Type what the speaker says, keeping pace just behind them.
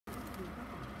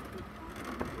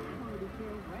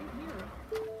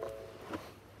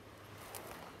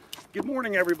Good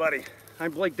morning, everybody.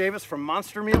 I'm Blake Davis from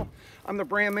MonsterMeal. I'm the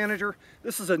brand manager.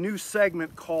 This is a new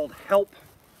segment called Help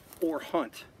or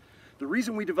Hunt. The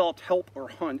reason we developed Help or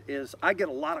Hunt is I get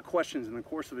a lot of questions in the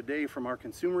course of a day from our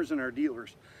consumers and our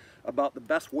dealers about the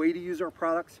best way to use our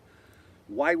products,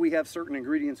 why we have certain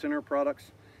ingredients in our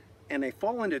products, and they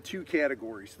fall into two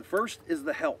categories. The first is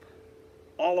the help.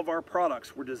 All of our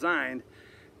products were designed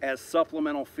as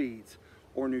supplemental feeds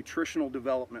or nutritional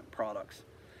development products.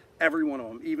 Every one of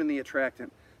them, even the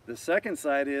Attractant. The second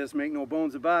side is, make no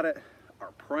bones about it, our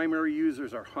primary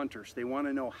users are hunters. They want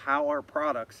to know how our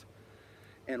products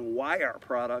and why our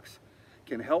products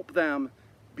can help them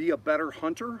be a better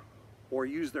hunter or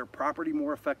use their property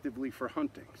more effectively for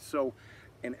hunting. So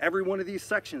in every one of these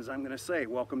sections, I'm going to say,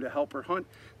 welcome to Help or Hunt.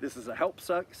 This is a help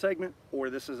segment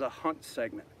or this is a hunt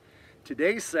segment.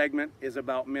 Today's segment is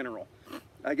about mineral.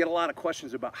 I get a lot of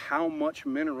questions about how much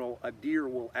mineral a deer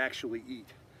will actually eat.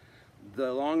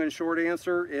 The long and short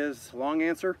answer is, long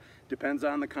answer, depends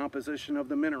on the composition of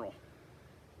the mineral.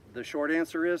 The short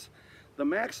answer is, the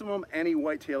maximum any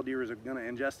whitetail deer is going to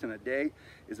ingest in a day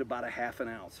is about a ½ an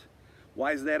ounce.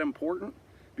 Why is that important?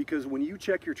 Because when you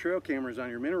check your trail cameras on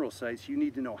your mineral sites, you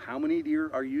need to know how many deer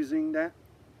are using that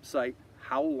site,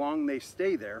 how long they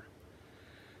stay there,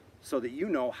 so that you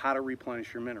know how to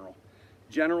replenish your mineral.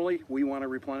 Generally, we want to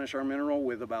replenish our mineral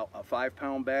with about a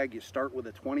 5-pound bag. You start with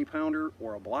a 20-pounder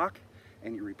or a block,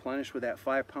 and you replenish with that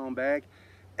 5-pound bag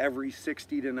every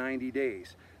 60 to 90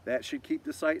 days. That should keep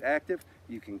the site active.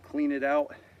 You can clean it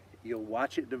out, you'll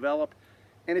watch it develop,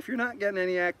 and if you're not getting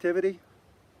any activity,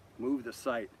 move the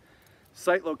site.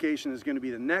 Site location is going to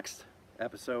be the next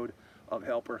episode of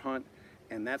Help or Hunt,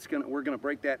 and we're going to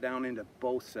break that down into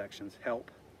both sections,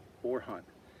 Help or Hunt.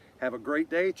 Have a great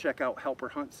day. Check out Help or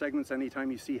Hunt segments anytime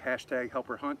you see hashtag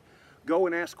Help or Hunt. Go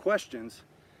and ask questions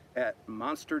at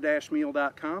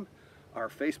monster-meal.com, our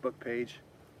Facebook page,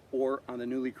 or on the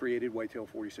newly created Whitetail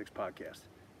 46 podcast.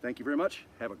 Thank you very much.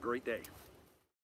 Have a great day.